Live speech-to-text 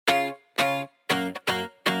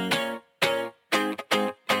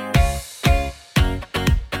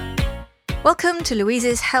Welcome to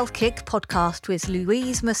Louise's Health Kick podcast with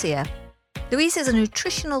Louise Mercier. Louise is a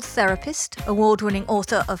nutritional therapist, award-winning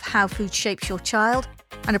author of How Food Shapes Your Child,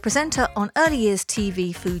 and a presenter on Early Years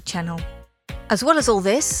TV Food Channel. As well as all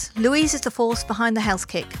this, Louise is the force behind the Health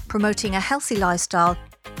Kick, promoting a healthy lifestyle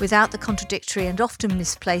without the contradictory and often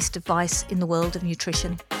misplaced advice in the world of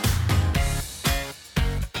nutrition.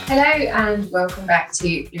 Hello and welcome back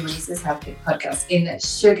to Louise's Health Kick podcast in the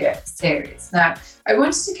sugar series. Now, I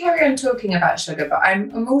wanted to carry on talking about sugar, but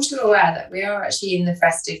I'm also aware that we are actually in the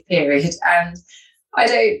festive period, and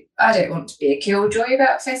I don't want to be a killjoy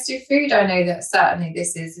about festive food. I know that certainly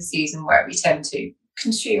this is the season where we tend to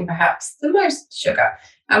consume perhaps the most sugar,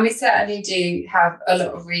 and we certainly do have a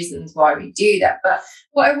lot of reasons why we do that. But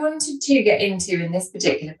what I wanted to get into in this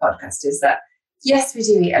particular podcast is that, yes, we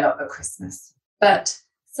do eat a lot at Christmas, but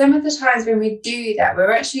some of the times when we do that, we're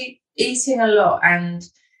actually eating a lot and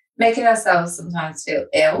making ourselves sometimes feel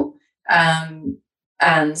ill.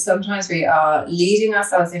 And sometimes we are leading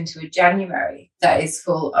ourselves into a January that is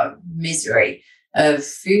full of misery, of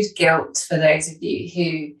food guilt for those of you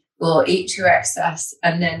who will eat to excess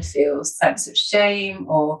and then feel sense of shame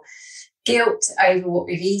or guilt over what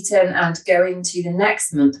we've eaten and go into the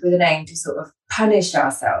next month with an aim to sort of punish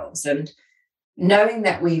ourselves, and knowing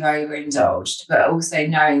that we've overindulged, but also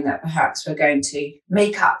knowing that perhaps we're going to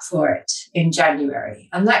make up for it in January.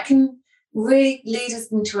 And that can really lead us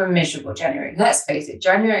into a miserable January. Let's face it,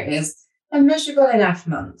 January is a miserable enough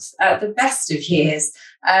month at the best of years,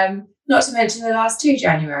 not to mention the last two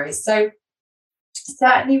Januaries. So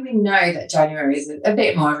certainly we know that January is a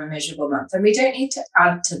bit more of a miserable month, and we don't need to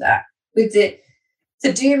add to that with the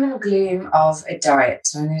doom and gloom of a diet.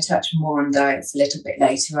 I'm going to touch more on diets a little bit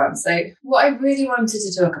later on. So what I really wanted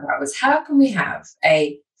to talk about was, how can we have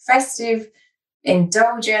a festive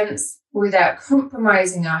indulgence without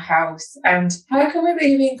compromising our health, and how can we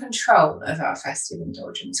really be in control of our festive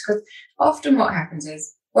indulgence? Because often what happens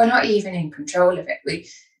is we're not even in control of it.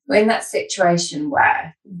 We're in that situation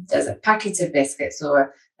where there's a packet of biscuits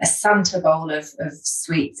or a Santa bowl of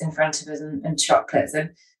sweets in front of us and chocolates, and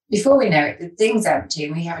before we know it, the thing's empty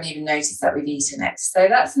and we haven't even noticed that we've eaten it. So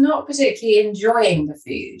that's not particularly enjoying the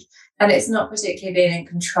food, and it's not particularly being in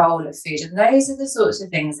control of food. And those are the sorts of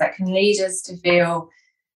things that can lead us to feel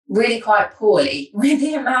really quite poorly with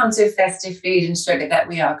the amount of festive food and sugar that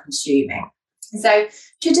we are consuming. So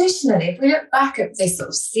traditionally, if we look back at this sort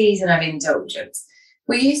of season of indulgence,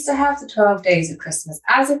 we used to have the 12 days of Christmas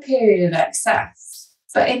as a period of excess.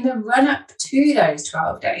 But in the run-up to those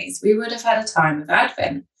 12 days, we would have had a time of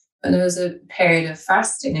Advent, and there was a period of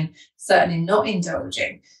fasting and certainly not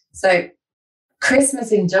indulging. So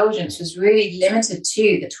Christmas indulgence was really limited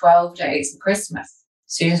to the 12 days of Christmas.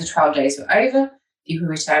 As soon as the 12 days were over, people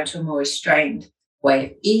returned to a more restrained way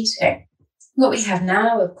of eating. What we have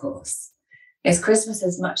now, of course, is Christmas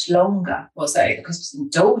is much longer, or sorry, the Christmas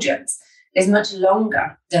indulgence is much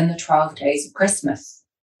longer than the 12 days of Christmas.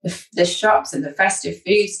 The shops and the festive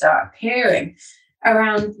food start appearing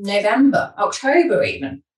around November, October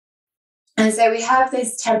even. And so we have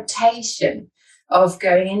this temptation of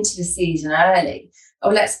going into the season early. Oh,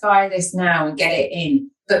 let's buy this now and get it in.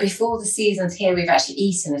 But before the season's here, we've actually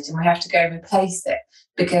eaten it and we have to go and replace it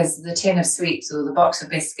because the tin of sweets or the box of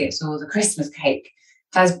biscuits or the Christmas cake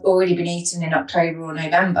has already been eaten in October or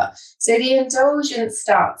November. So the indulgence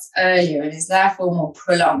starts earlier and is therefore more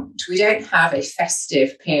prolonged. We don't have a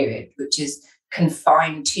festive period, which is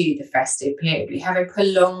confined to the festive period. We have a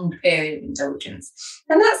prolonged period of indulgence.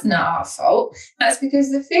 And that's not our fault. That's because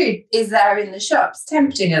the food is there in the shops,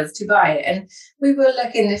 tempting us to buy it. And we will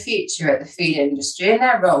look in the future at the food industry and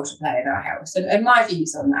their role to play in our health. And my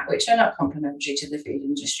views on that, which are not complimentary to the food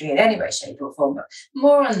industry in any way, shape or form, but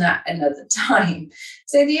more on that another time.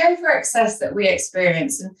 So the over excess that we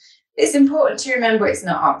experience, and it's important to remember it's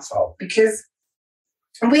not our fault, because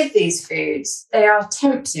with these foods, they are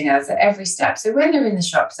tempting us at every step. So when they're in the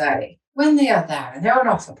shops early, when they are there, and they're on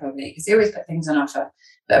offer probably, because they always put things on offer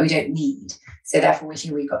that we don't need. So therefore we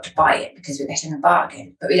feel we've got to buy it because we're getting a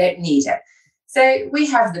bargain, but we don't need it. So we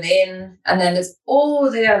have them in, and then there's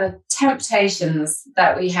all the other temptations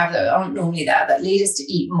that we have that aren't normally there that lead us to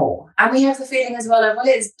eat more. And we have the feeling as well of, well,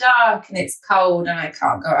 it's dark and it's cold and I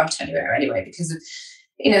can't go out anywhere anyway because of,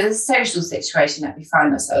 the social situation that we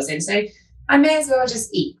find ourselves in. So I may as well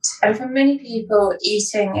just eat. And for many people,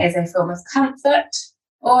 eating is a form of comfort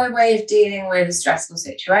or a way of dealing with a stressful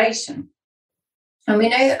situation. And we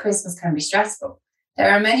know that Christmas can be stressful.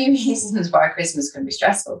 There are many reasons why Christmas can be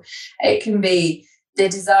stressful. It can be the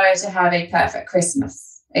desire to have a perfect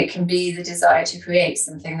Christmas. It can be the desire to create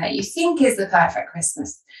something that you think is the perfect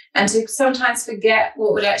Christmas, and to sometimes forget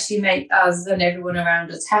what would actually make us and everyone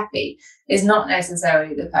around us happy is not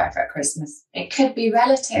necessarily the perfect Christmas. It could be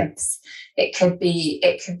relatives. It could be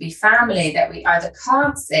family that we either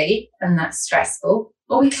can't see, and that's stressful,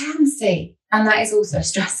 or we can see, and that is also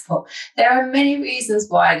stressful. There are many reasons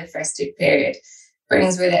why the festive period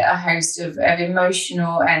brings with it a host of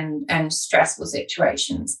emotional and stressful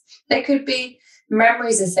situations. There could be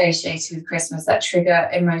memories associated with Christmas that trigger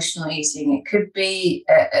emotional eating. It could be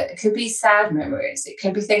sad memories. It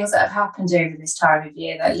could be things that have happened over this time of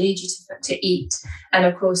year that lead you to eat. And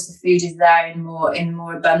of course, the food is there in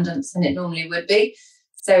more abundance than it normally would be.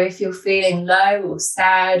 So if you're feeling low or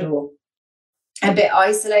sad or a bit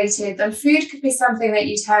isolated, then food could be something that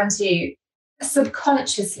you turn to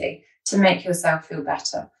subconsciously to make yourself feel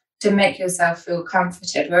better, to make yourself feel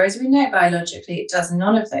comforted. Whereas we know biologically it does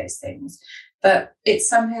none of those things. But it's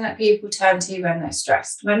something that people turn to when they're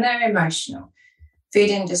stressed, when they're emotional.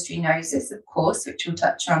 Food industry knows this, of course, which we'll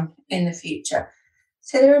touch on in the future.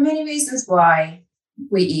 So there are many reasons why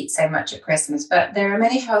we eat so much at Christmas, but there are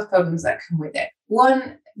many health problems that come with it.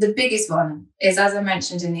 The biggest one is, as I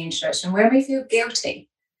mentioned in the introduction, when we feel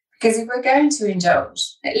guilty. Because if we're going to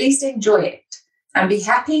indulge, at least enjoy it and be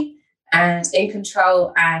happy and in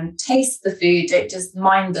control and taste the food. Don't just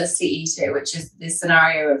mindlessly eat it, which is the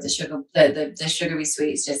scenario of the sugar, the sugary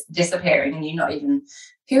sweets just disappearing, and you're not even,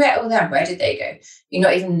 who ate all them? Where did they go? You're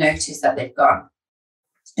not even notice that they've gone.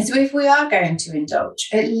 And so if we are going to indulge,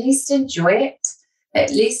 at least enjoy it,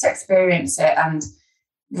 at least experience it, and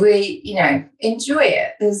enjoy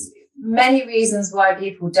it. There's many reasons why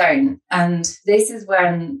people don't, and this is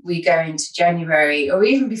when we go into January, or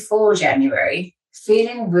even before January,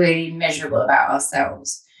 feeling really miserable about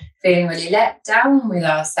ourselves, feeling really let down with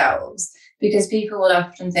ourselves, because people will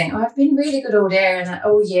often think, I've been really good all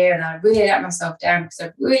year and I really let myself down because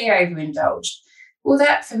I've really overindulged. Well,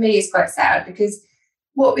 that for me is quite sad, because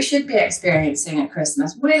what we should be experiencing at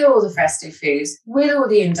Christmas, with all the festive foods, with all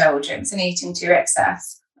the indulgence and eating to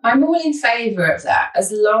excess, I'm all in favour of that,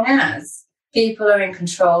 as long as people are in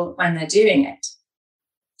control when they're doing it.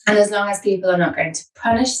 And as long as people are not going to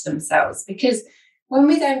punish themselves, because when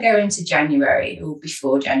we then go into January, or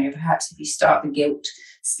before January, perhaps if you start the guilt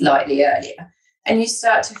slightly earlier, and you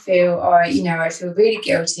start to feel, I feel really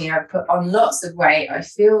guilty, I've put on lots of weight, I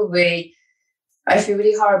feel really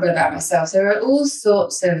horrible about myself. There are all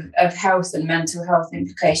sorts of health and mental health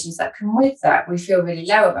implications that come with that. We feel really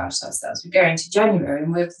low about ourselves. We go into January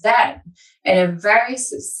and we're then in a very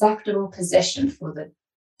susceptible position for the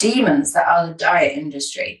demons that are the diet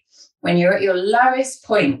industry. When you're at your lowest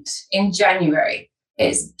point in January,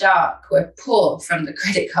 it's dark, we're poor from the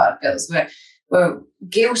credit card bills, we're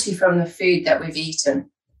guilty from the food that we've eaten,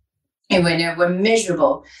 and we're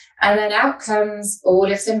miserable. And then out comes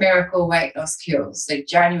all of the miracle weight loss cures. So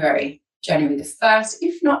January the 1st,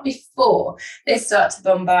 if not before, they start to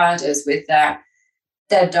bombard us with their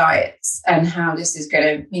diets and how this is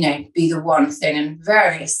going to, be the one thing, and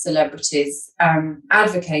various celebrities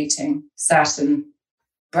advocating certain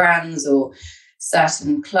brands or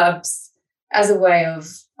certain clubs as a way of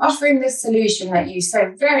offering this solution that you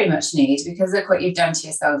so very much need, because look what you've done to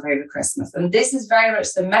yourself over Christmas. And this is very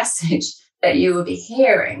much the message that you will be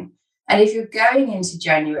hearing. And if you're going into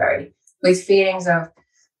January with feelings of,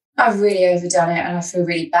 I've really overdone it and I feel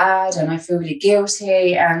really bad and I feel really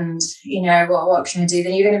guilty and, what can I do?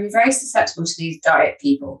 Then you're going to be very susceptible to these diet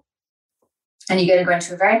people. And you're going to go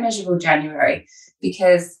into a very miserable January,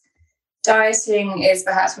 because dieting is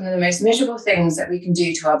perhaps one of the most miserable things that we can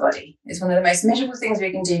do to our body. It's one of the most miserable things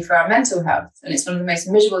we can do for our mental health. And it's one of the most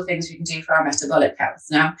miserable things we can do for our metabolic health.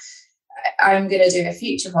 Now, I'm going to do a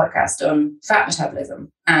future podcast on fat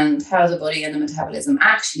metabolism and how the body and the metabolism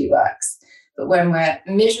actually works. But when we're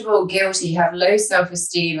miserable, guilty, have low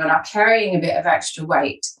self-esteem, and are carrying a bit of extra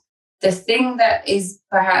weight, the thing that is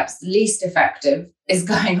perhaps least effective is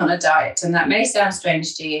going on a diet. And that may sound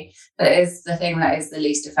strange to you, but it is the thing that is the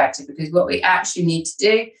least effective, because what we actually need to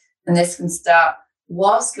do, and this can start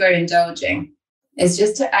whilst we're indulging, is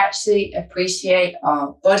just to actually appreciate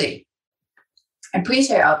our body. Recognize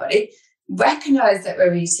that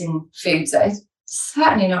we're eating foods that is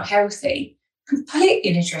certainly not healthy,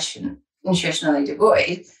 completely nutritionally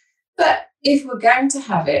devoid. But if we're going to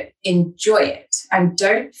have it, enjoy it, and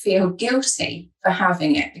don't feel guilty for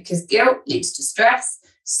having it, because guilt leads to stress.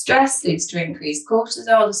 Stress leads to increased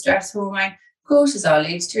cortisol, the stress hormone. Cortisol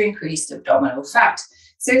leads to increased abdominal fat.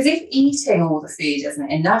 So as if eating all the food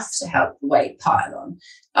isn't enough to help the weight pile on,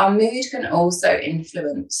 our mood can also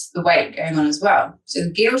influence the weight going on as well. So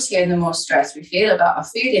the guiltier and the more stress we feel about our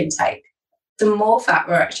food intake, the more fat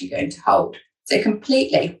we're actually going to hold. So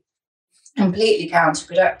completely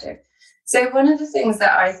counterproductive. So one of the things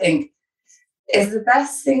that I think is the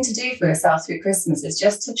best thing to do for yourself through Christmas is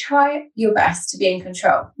just to try your best to be in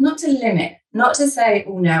control, not to limit, not to say,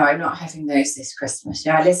 oh no, I'm not having those this Christmas.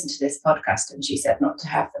 I listened to this podcast and she said not to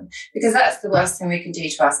have them, because that's the worst thing we can do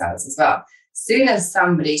to ourselves as well. As soon as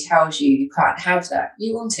somebody tells you you can't have that,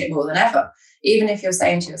 you want it more than ever. Even if you're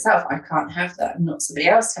saying to yourself, I can't have that, and not somebody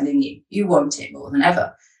else telling you, you want it more than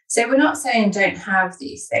ever. So we're not saying don't have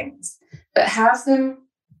these things, but have them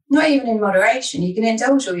not even in moderation. You can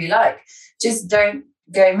indulge all you like. Just don't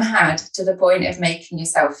go mad to the point of making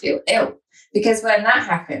yourself feel ill. Because when that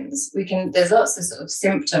happens, there's lots of sort of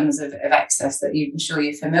symptoms of excess that I'm sure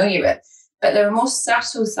you're familiar with. But there are more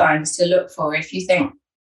subtle signs to look for if you think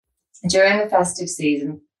during the festive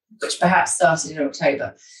season, which perhaps started in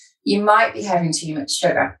October, you might be having too much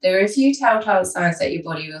sugar. There are a few telltale signs that your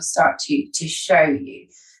body will start to show you.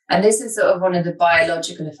 And this is sort of one of the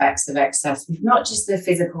biological effects of excess, not just the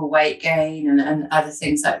physical weight gain and other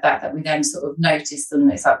things like that we then sort of notice,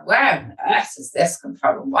 and it's like, where on earth has this come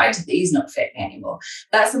from? Why do these not fit me anymore?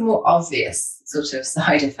 That's a more obvious sort of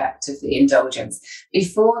side effect of the indulgence.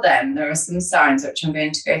 Before then, there are some signs which I'm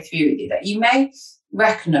going to go through with you that you may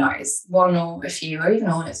recognize, one or a few or even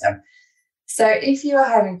all of them. So if you are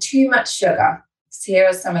having too much sugar, here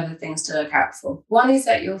are some of the things to look out for. One is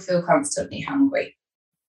that you'll feel constantly hungry.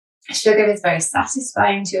 Sugar is very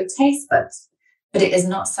satisfying to your taste buds, but it is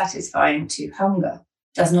not satisfying to hunger.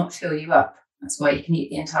 It does not fill you up. That's why you can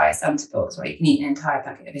eat the entire Santa Claus, why you can eat an entire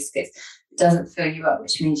packet of biscuits. It doesn't fill you up,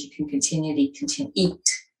 which means you can continually eat and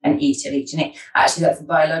eat and eat and eat. Actually, that's a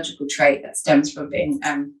biological trait that stems from being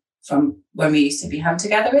from when we used to be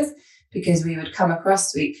hunter-gatherers, because we would come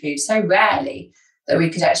across sweet food so rarely that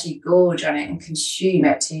we could actually gorge on it and consume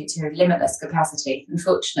it to a limitless capacity.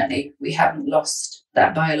 Unfortunately, we haven't lost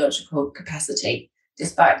that biological capacity,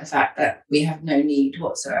 despite the fact that we have no need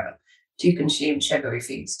whatsoever to consume sugary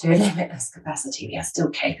foods to a limitless capacity. We are still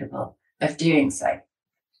capable of doing so.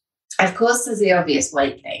 Of course, there's the obvious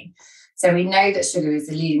weight gain. So we know that sugar is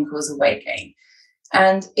the leading cause of weight gain.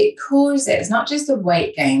 And it's not just a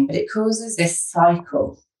weight gain, but it causes this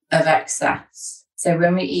cycle of excess. So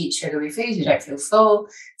when we eat sugary foods, we don't feel full.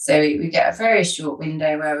 So we get a very short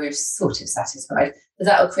window where we're sort of satisfied, but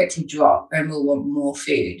that will quickly drop and we'll want more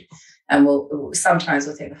food. And sometimes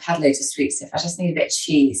we'll think, I've had loads of sweet stuff. I just need a bit of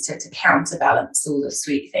cheese to counterbalance all the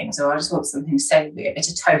sweet things. Or I just want something savoury, a bit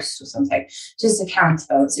of toast or something, just to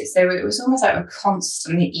counterbalance it. So it was almost like we're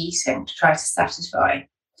constantly eating to try to satisfy.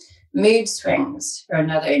 Mood swings are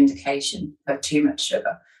another indication of too much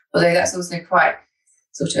sugar, although that's also quite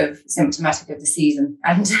sort of symptomatic of the season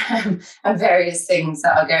and various things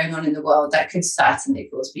that are going on in the world that could certainly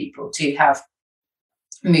cause people to have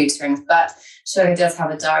mood swings. But sugar does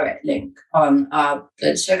have a direct link on our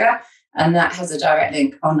blood sugar, and that has a direct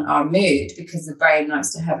link on our mood, because the brain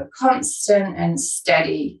likes to have a constant and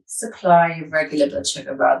steady supply of regular blood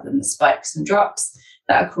sugar rather than the spikes and drops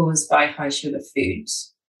that are caused by high sugar foods.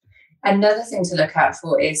 Another thing to look out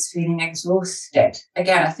for is feeling exhausted.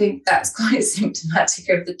 Again, I think that's quite symptomatic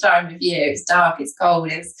of the time of year. It's dark, it's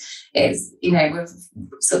cold, it's we're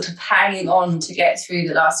sort of hanging on to get through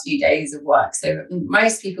the last few days of work. So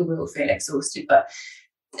most people will feel exhausted, but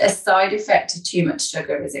a side effect of too much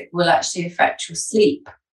sugar is it will actually affect your sleep.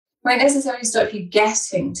 It won't necessarily stop you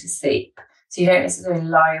getting to sleep, so you don't necessarily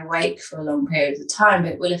lie awake for a long period of time,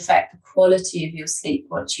 but it will affect the quality of your sleep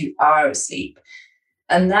once you are asleep.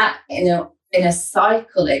 And that, in a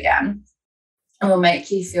cycle again, will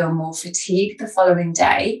make you feel more fatigued the following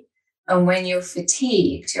day. And when you're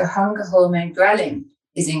fatigued, your hunger hormone ghrelin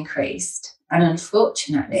is increased. And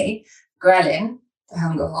unfortunately, ghrelin, the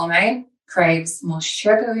hunger hormone, craves more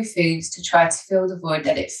sugary foods to try to fill the void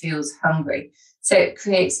that it feels hungry. So it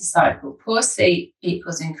creates a cycle. Poor sleep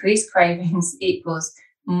equals increased cravings equals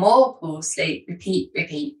more poor sleep. Repeat,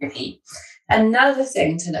 repeat, repeat. Another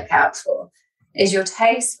thing to look out for is your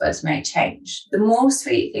taste buds may change. The more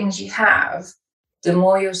sweet things you have, the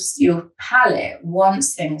more your palate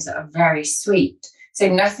wants things that are very sweet. So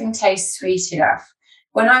nothing tastes sweet enough.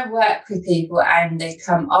 When I work with people and they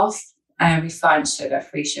come off refined sugar,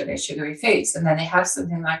 free sugar, sugary foods, and then they have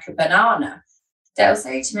something like a banana, they'll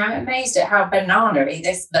say to me, I'm amazed at how banana-y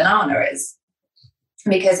this banana is,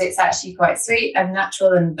 because it's actually quite sweet and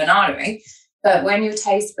natural and banana-y. But when your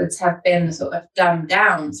taste buds have been sort of dumbed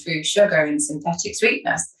down through sugar and synthetic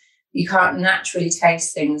sweetness, you can't naturally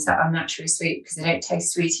taste things that are naturally sweet because they don't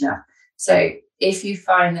taste sweet enough. So if you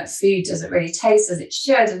find that food doesn't really taste as it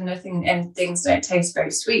should and things don't taste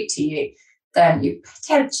very sweet to you, then you're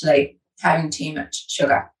potentially having too much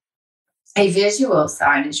sugar. A visual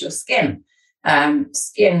sign is your skin.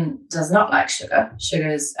 Skin does not like sugar.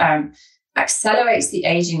 Sugars accelerates the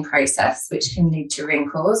aging process, which can lead to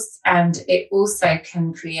wrinkles, and it also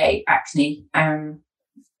can create acne.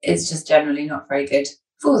 It's just generally not very good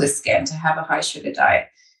for the skin to have a high sugar diet.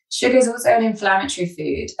 Sugar is also an inflammatory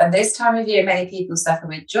food, and this time of year, many people suffer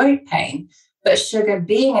with joint pain, but sugar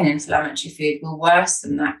being an inflammatory food will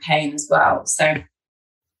worsen that pain as well. So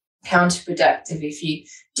counterproductive if you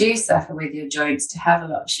do suffer with your joints to have a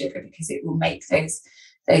lot of sugar, because it will make those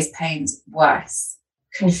pains worse.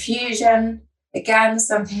 Confusion, again,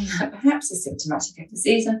 something that perhaps is symptomatic of the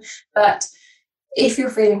season, but if you're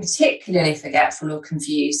feeling particularly forgetful or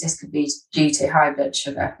confused, this could be due to high blood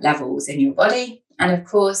sugar levels in your body. And of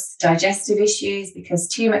course, digestive issues, because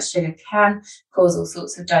too much sugar can cause all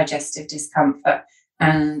sorts of digestive discomfort.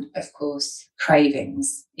 And of course,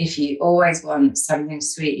 cravings. If you always want something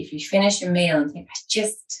sweet, if you finish a meal and think,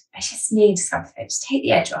 I just need something, just take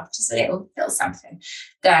the edge off, just a little something,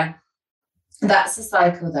 then that's a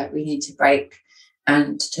cycle that we need to break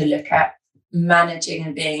and to look at managing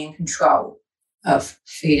and being in control of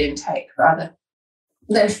food intake rather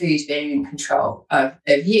than food being in control of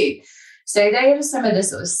you. So they are some of the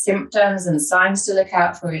sort of symptoms and signs to look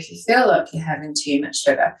out for if you feel like you're having too much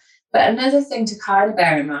sugar. But another thing to kind of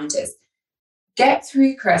bear in mind is get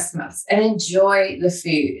through Christmas and enjoy the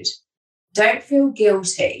food. Don't feel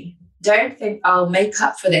guilty. Don't think I'll make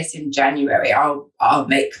up for this in January. I'll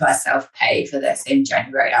make myself pay for this in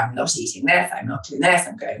January. I'm not eating this. I'm not doing this.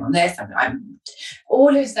 I'm going on this. I'm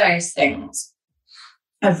all of those things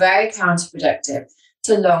are very counterproductive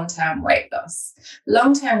to long-term weight loss.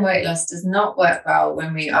 Long-term weight loss does not work well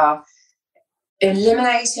when we are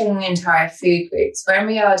eliminating entire food groups, when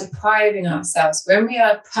we are depriving ourselves, when we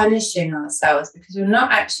are punishing ourselves, because we're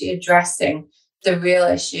not actually addressing the real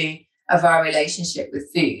issue of our relationship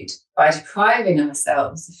with food. By depriving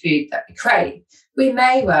ourselves the food that we crave, we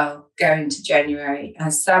may well go into January,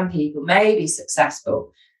 and some people may be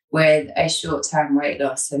successful with a short-term weight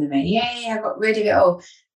loss, and they may, yay, I got rid of it all.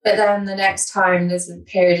 But then the next time there's a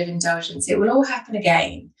period of indulgence, it will all happen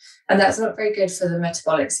again. And that's not very good for the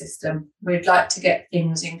metabolic system. We'd like to get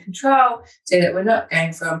things in control so that we're not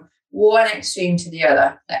going from one extreme to the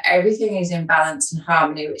other, that everything is in balance and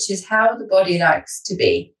harmony, which is how the body likes to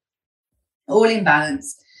be, all in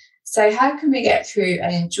balance. So how can we get through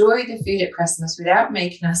and enjoy the food at Christmas without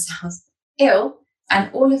making ourselves ill? And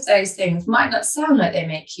all of those things might not sound like they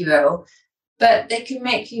make you ill, but they can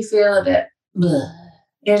make you feel a bit bleh.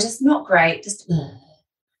 Just not great, just bleh.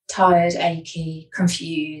 Tired, achy,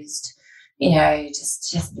 confused,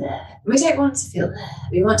 just bleh. We don't want to feel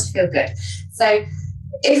bleh. We want to feel good. So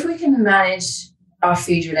if we can manage our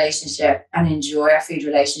food relationship and enjoy our food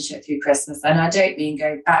relationship through Christmas, and I don't mean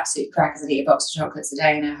go absolute crackers and eat a box of chocolates a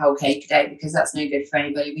day and a whole cake a day, because that's no good for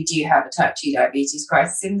anybody. We do have a type 2 diabetes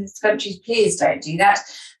crisis in this country. Please don't do that.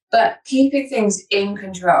 But keeping things in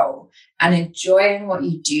control and enjoying what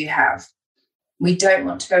you do have. We don't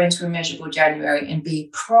want to go into a miserable January and be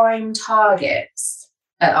prime targets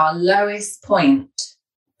at our lowest point,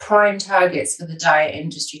 prime targets for the diet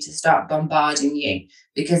industry to start bombarding you,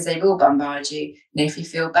 because they will bombard you. And if you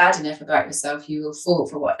feel bad enough about yourself, you will fall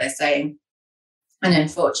for what they're saying. And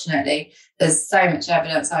unfortunately, there's so much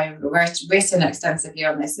evidence. I've written extensively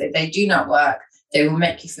on this. That they do not work. They will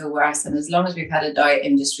make you feel worse. And as long as we've had a diet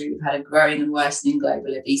industry, we've had a growing and worsening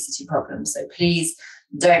global obesity problem. So please,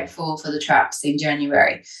 don't fall for the traps in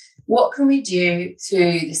January. What can we do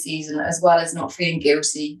through the season as well as not feeling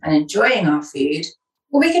guilty and enjoying our food?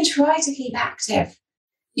 Well, we can try to keep active.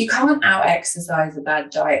 You can't out-exercise a bad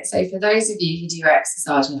diet. So for those of you who do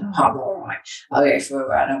exercise, I'm all right, I'll go for a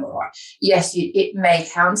run, I'm all right. Yes, it may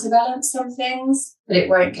counterbalance some things, but it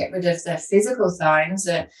won't get rid of the physical signs,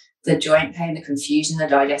 the joint pain, the confusion, the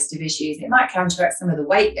digestive issues. It might counteract some of the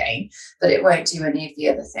weight gain, but it won't do any of the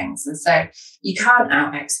other things. And so you can't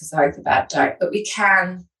out-exercise the bad diet, but we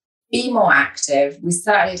can be more active. We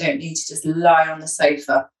certainly don't need to just lie on the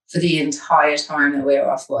sofa for the entire time that we're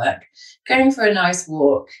off work. Going for a nice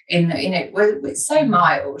walk it's so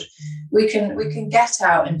mild. We can get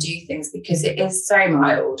out and do things because it is so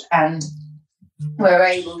mild, and we're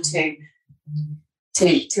able to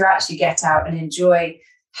actually get out and enjoy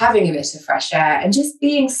having a bit of fresh air, and just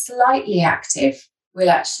being slightly active will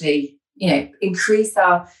actually, increase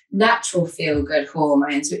our natural feel-good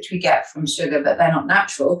hormones, which we get from sugar, but they're not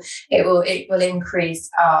natural. It will increase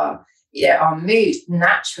our mood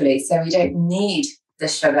naturally, so we don't need the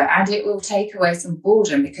sugar, and it will take away some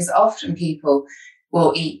boredom, because often people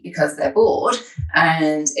will eat because they're bored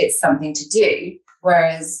and it's something to do.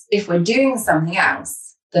 Whereas if we're doing something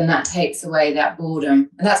else, then that takes away that boredom.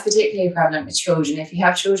 And that's particularly prevalent with children. If you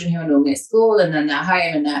have children who are normally at school and then they're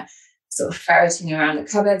home and they're sort of ferreting around the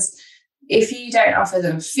cupboards, if you don't offer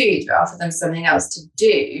them food but offer them something else to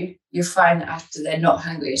do, you'll find that after they're not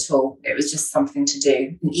hungry at all. It was just something to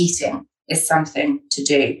do. And eating is something to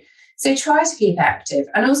do. So try to keep active,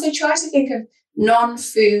 and also try to think of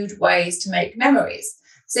non-food ways to make memories.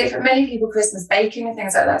 So for many people, Christmas baking and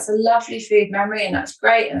things like that's a lovely food memory, and that's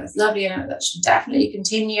great, and that's lovely, and that should definitely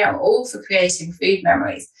continue. I'm all for creating food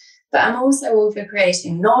memories, but I'm also all for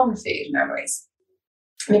creating non-food memories.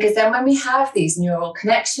 Because then when we have these neural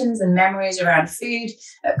connections and memories around food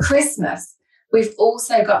at Christmas, we've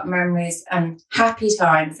also got memories and happy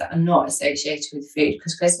times that are not associated with food,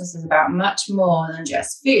 because Christmas is about much more than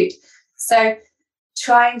just food. So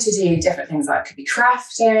trying to do different things, like could be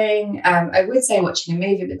crafting. I would say watching a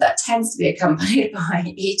movie, but that tends to be accompanied by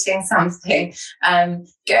eating something.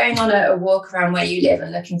 Going on a walk around where you live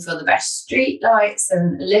and looking for the best street lights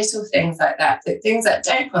and little things like that. Things that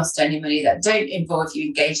don't cost any money, that don't involve you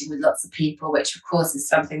engaging with lots of people, which of course is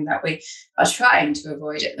something that we are trying to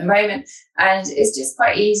avoid at the moment. And it's just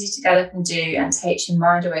quite easy to get up and do, and takes your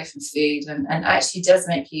mind away from food, and actually does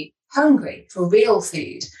make you hungry for real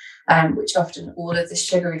food. Which often all of the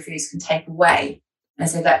sugary foods can take away. And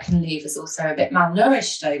so that can leave us also a bit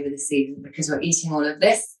malnourished over the season, because we're eating all of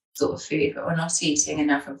this sort of food, but we're not eating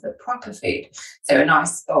enough of the proper food. So a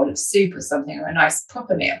nice bowl of soup or something, or a nice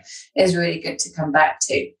proper meal, is really good to come back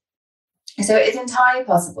to. So it's entirely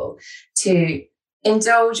possible to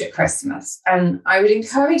indulge at Christmas. And I would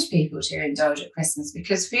encourage people to indulge at Christmas,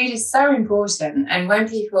 because food is so important. And when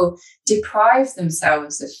people deprive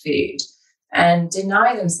themselves of food and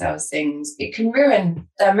deny themselves things, it can ruin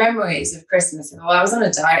their memories of Christmas. Well, I was on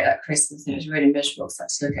a diet at Christmas and it was really miserable, because I had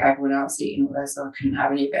to look at everyone else eating all this, so I couldn't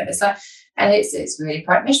have any bit of this. And it's really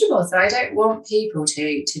quite miserable. So I don't want people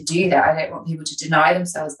to do that. I don't want people to deny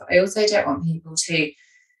themselves, but I also don't want people to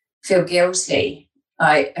feel guilty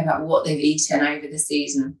about what they've eaten over the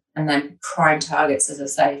season, and then prime targets, as I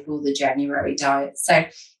say, for the January diet. So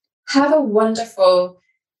have a wonderful,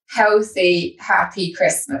 healthy, happy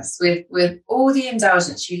Christmas with all the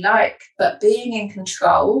indulgence you like, but being in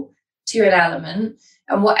control to an element.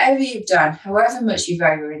 And whatever you've done, however much you've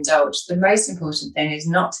overindulged, the most important thing is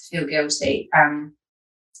not to feel guilty,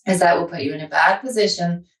 as that will put you in a bad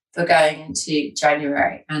position for going into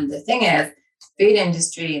January. And the thing is, the food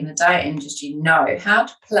industry and the diet industry know how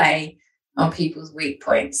to play on people's weak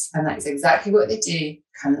points, and that is exactly what they do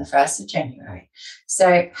come the 1st of January.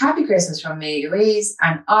 So happy Christmas from me, Louise,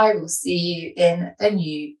 and I will see you in the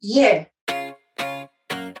new year.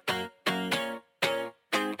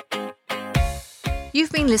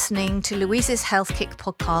 You've been listening to Louise's Health Kick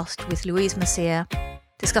podcast with Louise Mercier,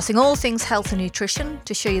 discussing all things health and nutrition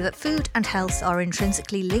to show you that food and health are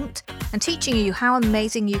intrinsically linked, and teaching you how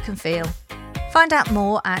amazing you can feel. Find out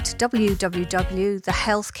more at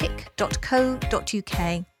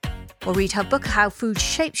www.thehealthkick.co.uk, or read her book How Food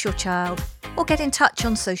Shapes Your Child, or get in touch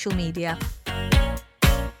on social media.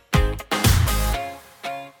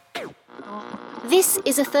 This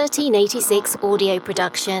is a 1386 audio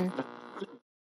production.